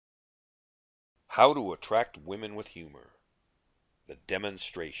How to attract women with humor. The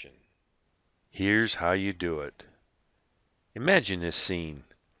demonstration. Here's how you do it. Imagine this scene.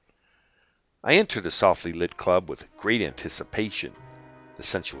 I enter the softly lit club with great anticipation. The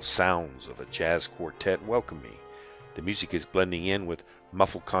sensual sounds of a jazz quartet welcome me. The music is blending in with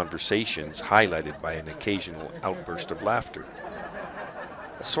muffled conversations highlighted by an occasional outburst of laughter.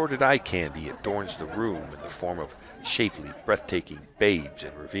 Assorted eye candy adorns the room in the form of shapely, breathtaking babes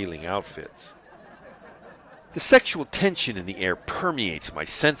in revealing outfits. The sexual tension in the air permeates my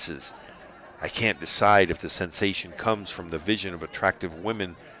senses. I can't decide if the sensation comes from the vision of attractive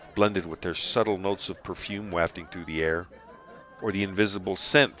women blended with their subtle notes of perfume wafting through the air, or the invisible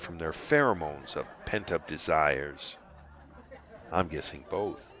scent from their pheromones of pent-up desires. I'm guessing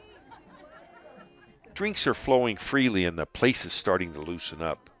both. Drinks are flowing freely and the place is starting to loosen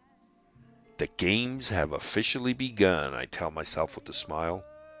up. The games have officially begun, I tell myself with a smile.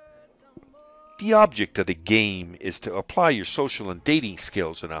 The object of the game is to apply your social and dating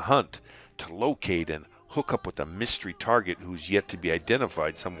skills in a hunt to locate and hook up with a mystery target who's yet to be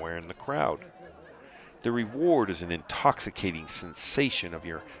identified somewhere in the crowd. The reward is an intoxicating sensation of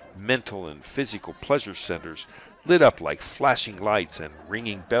your mental and physical pleasure centers lit up like flashing lights and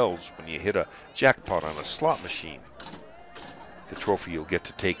ringing bells when you hit a jackpot on a slot machine. The trophy you'll get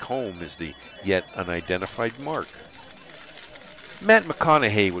to take home is the yet unidentified mark. Matt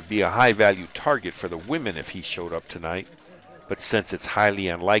McConaughey would be a high-value target for the women if he showed up tonight, but since it's highly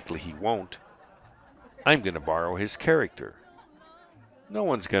unlikely he won't, I'm going to borrow his character. No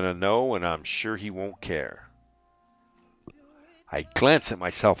one's going to know, and I'm sure he won't care. I glance at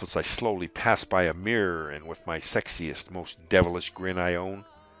myself as I slowly pass by a mirror, and with my sexiest, most devilish grin I own,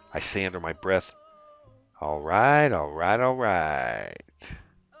 I say under my breath, "All right, all right, all right.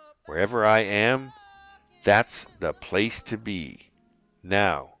 Wherever I am, that's the place to be.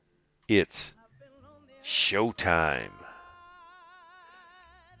 Now, it's showtime."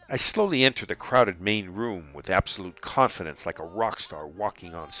 I slowly enter the crowded main room with absolute confidence like a rock star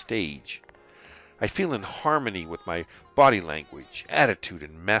walking on stage. I feel in harmony with my body language, attitude,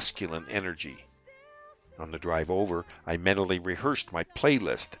 and masculine energy. On the drive over, I mentally rehearsed my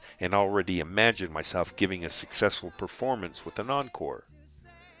playlist and already imagined myself giving a successful performance with an encore.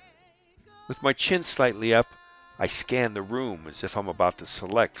 With my chin slightly up, I scan the room as if I'm about to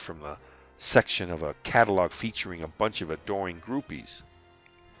select from the section of a catalog featuring a bunch of adoring groupies.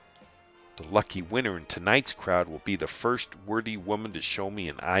 The lucky winner in tonight's crowd will be the first worthy woman to show me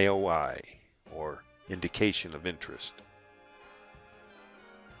an IOI, or indication of interest.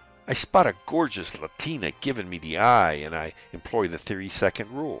 I spot a gorgeous Latina giving me the eye, and I employ the 3-second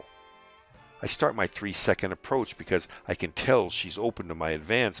rule. I start my 3-second approach because I can tell she's open to my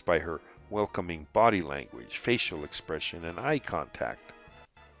advance by her welcoming body language, facial expression, and eye contact.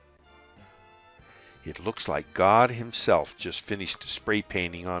 It looks like God himself just finished spray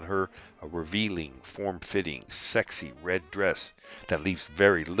painting on her a revealing, form-fitting, sexy red dress that leaves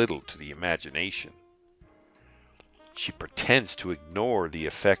very little to the imagination. She pretends to ignore the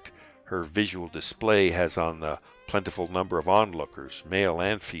effect her visual display has on the plentiful number of onlookers, male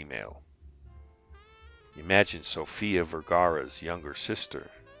and female. Imagine Sofia Vergara's younger sister.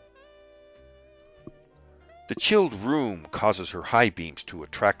 The chilled room causes her high beams to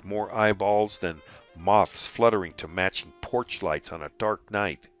attract more eyeballs than moths fluttering to matching porch lights on a dark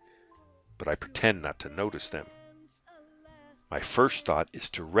night, but I pretend not to notice them. My first thought is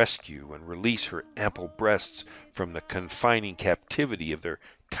to rescue and release her ample breasts from the confining captivity of their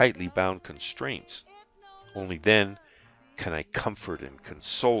tightly bound constraints. Only then can I comfort and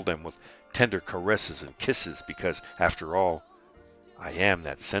console them with tender caresses and kisses because, after all, I am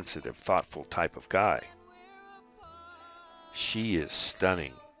that sensitive, thoughtful type of guy. She is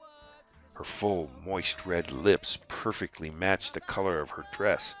stunning. Her full, moist red lips perfectly match the color of her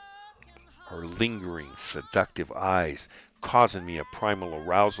dress. Her lingering, seductive eyes causing me a primal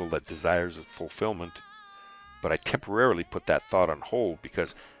arousal that desires its fulfillment, but I temporarily put that thought on hold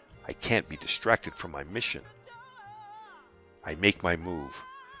because I can't be distracted from my mission. I make my move.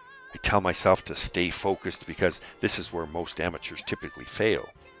 I tell myself to stay focused because this is where most amateurs typically fail.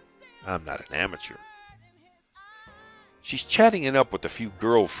 I'm not an amateur. She's chatting it up with a few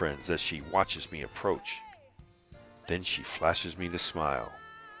girlfriends as she watches me approach. Then she flashes me the smile.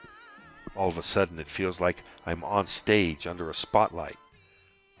 All of a sudden it feels like I'm on stage under a spotlight.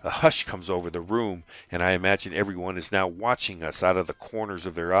 A hush comes over the room, and I imagine everyone is now watching us out of the corners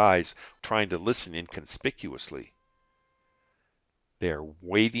of their eyes, trying to listen inconspicuously. They are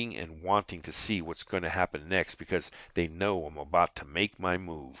waiting and wanting to see what's going to happen next because they know I'm about to make my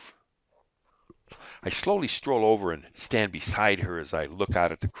move. I slowly stroll over and stand beside her as I look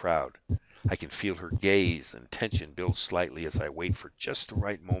out at the crowd. I can feel her gaze, and tension builds slightly as I wait for just the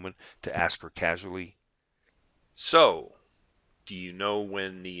right moment to ask her casually, "So, do you know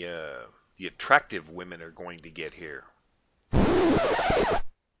when the attractive women are going to get here?"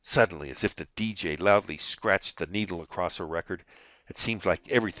 Suddenly, as if the DJ loudly scratched the needle across a record, it seems like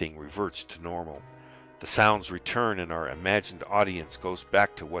everything reverts to normal. The sounds return and our imagined audience goes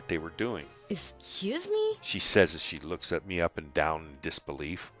back to what they were doing. Excuse me? She says as she looks at me up and down in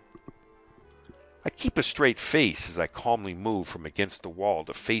disbelief. I keep a straight face as I calmly move from against the wall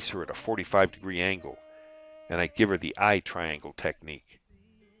to face her at a 45-degree angle, and I give her the eye triangle technique.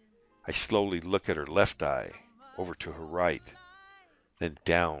 I slowly look at her left eye, over to her right, then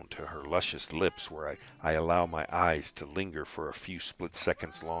down to her luscious lips where I allow my eyes to linger for a few split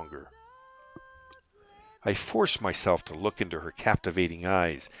seconds longer. I force myself to look into her captivating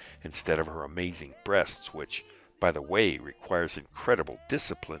eyes instead of her amazing breasts, which, by the way, requires incredible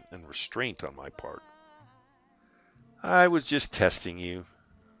discipline and restraint on my part. "I was just testing you,"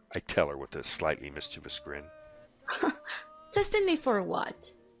 I tell her with a slightly mischievous grin. Testing me for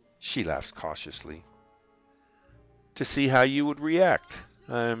what? She laughs cautiously. "To see how you would react.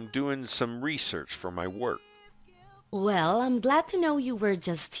 I'm doing some research for my work." Well, I'm glad to know you were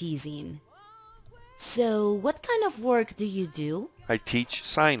just teasing. So, what kind of work do you do? "I teach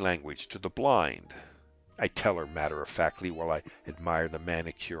sign language to the blind," I tell her matter-of-factly while I admire the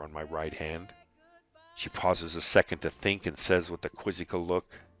manicure on my right hand. She pauses a second to think and says with a quizzical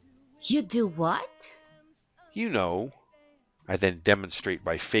look, You do what? "You know." I then demonstrate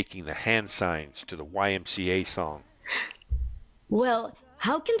by faking the hand signs to the YMCA song. Well,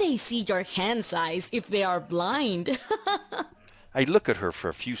 how can they see your hand size if they are blind? I look at her for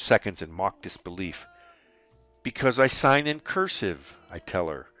a few seconds in mock disbelief. "Because I sign in cursive," I tell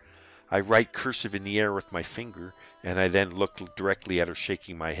her. I write cursive in the air with my finger, and I then look directly at her,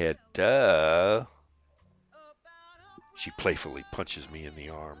 shaking my head. "Duh." She playfully punches me in the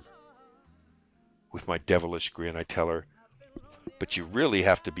arm. With my devilish grin, I tell her, "But you really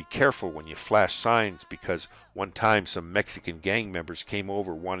have to be careful when you flash signs, because one time some Mexican gang members came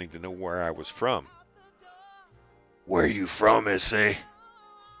over wanting to know where I was from." "Where you from, ese?"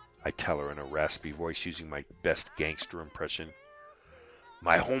 I tell her in a raspy voice using my best gangster impression.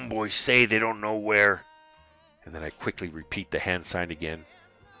 "My homeboys say they don't know where." And then I quickly repeat the hand sign again.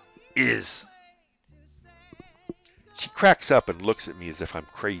 "Is." She cracks up and looks at me as if I'm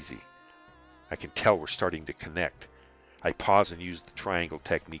crazy. I can tell we're starting to connect. I pause and use the triangle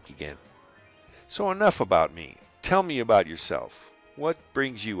technique again. "So enough about me. Tell me about yourself. What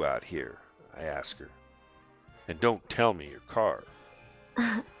brings you out here?" I ask her. "And don't tell me your car."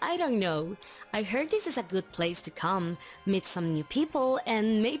 I don't know. I heard this is a good place to come, meet some new people,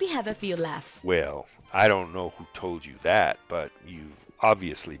 and maybe have a few laughs. "Well, I don't know who told you that, but you've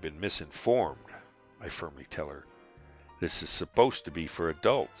obviously been misinformed," I firmly tell her. "This is supposed to be for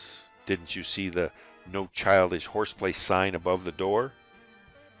adults. Didn't you see the no childish horseplay sign above the door?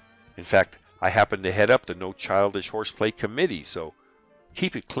 In fact, I happen to head up the no childish horseplay committee, so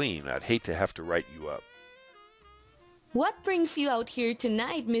keep it clean. I'd hate to have to write you up." What brings you out here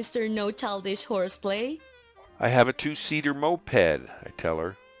tonight, Mr. No Childish Horseplay? "I have a two-seater moped," I tell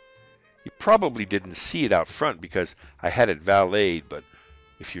her. "You probably didn't see it out front because I had it valeted, but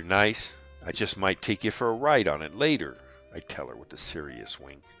if you're nice, I just might take you for a ride on it later," I tell her with a serious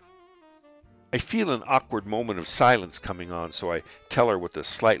wink. I feel an awkward moment of silence coming on, so I tell her with a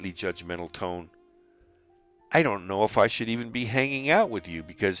slightly judgmental tone, "I don't know if I should even be hanging out with you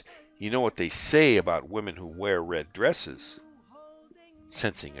because you know what they say about women who wear red dresses."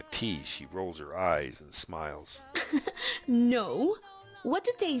 Sensing a tease, she rolls her eyes and smiles. No. What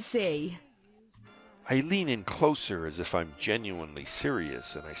did they say? I lean in closer as if I'm genuinely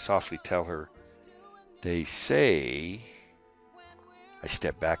serious, and I softly tell her, "They say..." I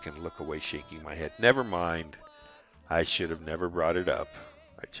step back and look away, shaking my head. "Never mind. I should have never brought it up,"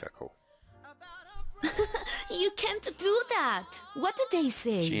 I chuckle. You can't do that. What did they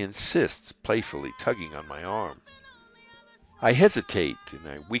say? She insists, playfully tugging on my arm. I hesitate, and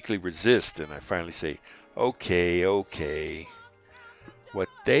I weakly resist, and I finally say, Okay. What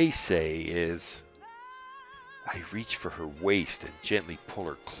they say is..." I reach for her waist and gently pull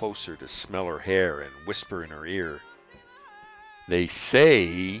her closer to smell her hair and whisper in her ear, "They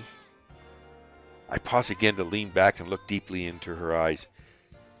say..." I pause again to lean back and look deeply into her eyes.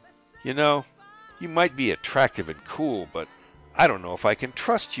 "You know, you might be attractive and cool, but I don't know if I can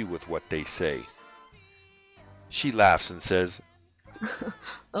trust you with what they say." She laughs and says,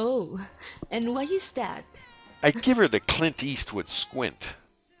 Oh, and why is that? I give her the Clint Eastwood squint.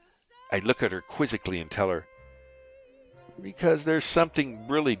 I look at her quizzically and tell her, Because there's something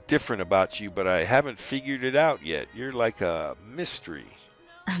really different about you, but I haven't figured it out yet. You're like a mystery.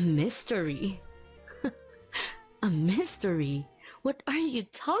 A mystery? A mystery? What are you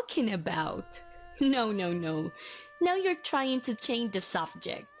talking about? No, no, no. Now you're trying to change the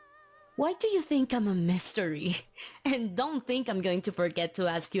subject. Why do you think I'm a mystery? And don't think I'm going to forget to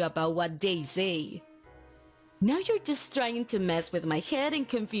ask you about what they say. Now you're just trying to mess with my head and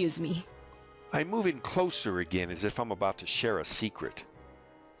confuse me. I move in closer again as if I'm about to share a secret.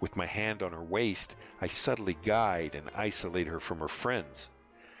 With my hand on her waist, I subtly guide and isolate her from her friends.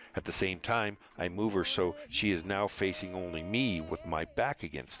 At the same time, I move her so she is now facing only me with my back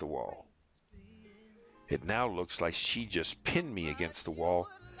against the wall. It now looks like she just pinned me against the wall.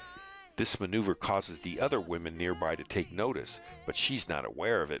 This maneuver causes the other women nearby to take notice, but she's not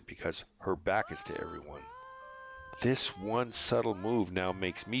aware of it because her back is to everyone. This one subtle move now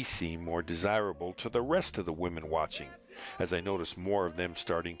makes me seem more desirable to the rest of the women watching, as I notice more of them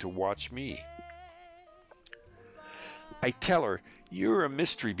starting to watch me. I tell her, you're a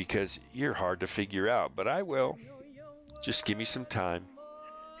mystery because you're hard to figure out, but I will. Just give me some time.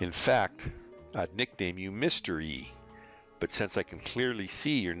 In fact, I'd nickname you Mr. E, but since I can clearly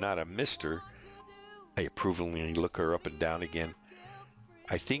see you're not a mister, I approvingly look her up and down again.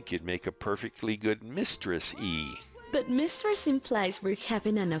 I think you'd make a perfectly good Mistress E. But mistress implies we're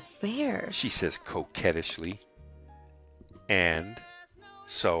having an affair, she says coquettishly. And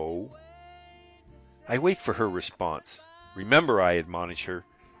so? I wait for her response. Remember, I admonish her,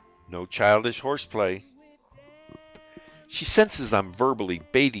 no childish horseplay. She senses I'm verbally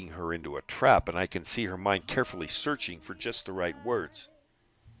baiting her into a trap, and I can see her mind carefully searching for just the right words.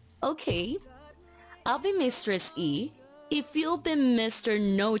 Okay, I'll be Mistress E if you'll be Mr.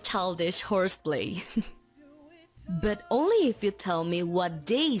 No Childish Horseplay. But only if you tell me what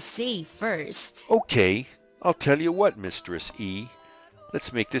they say first. Okay, I'll tell you what, Mistress E.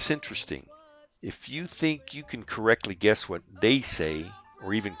 Let's make this interesting. If you think you can correctly guess what they say,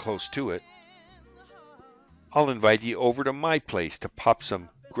 or even close to it, I'll invite you over to my place to pop some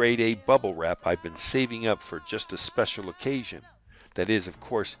grade A bubble wrap I've been saving up for just a special occasion. That is, of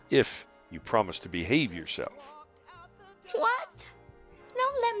course, if you promise to behave yourself. What? Now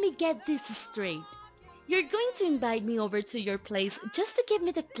let me get this straight. You're going to invite me over to your place just to give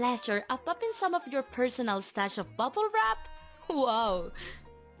me the pleasure of popping some of your personal stash of bubble wrap? Wow,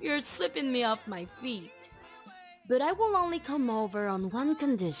 you're sweeping me off my feet. But I will only come over on one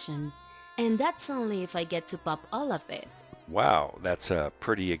condition, and that's only if I get to pop all of it. Wow, that's a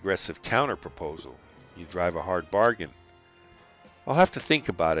pretty aggressive counter-proposal. You drive a hard bargain. I'll have to think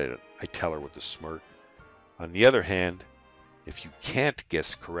about it, I tell her with a smirk. On the other hand, if you can't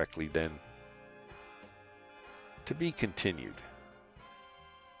guess correctly, then to be continued.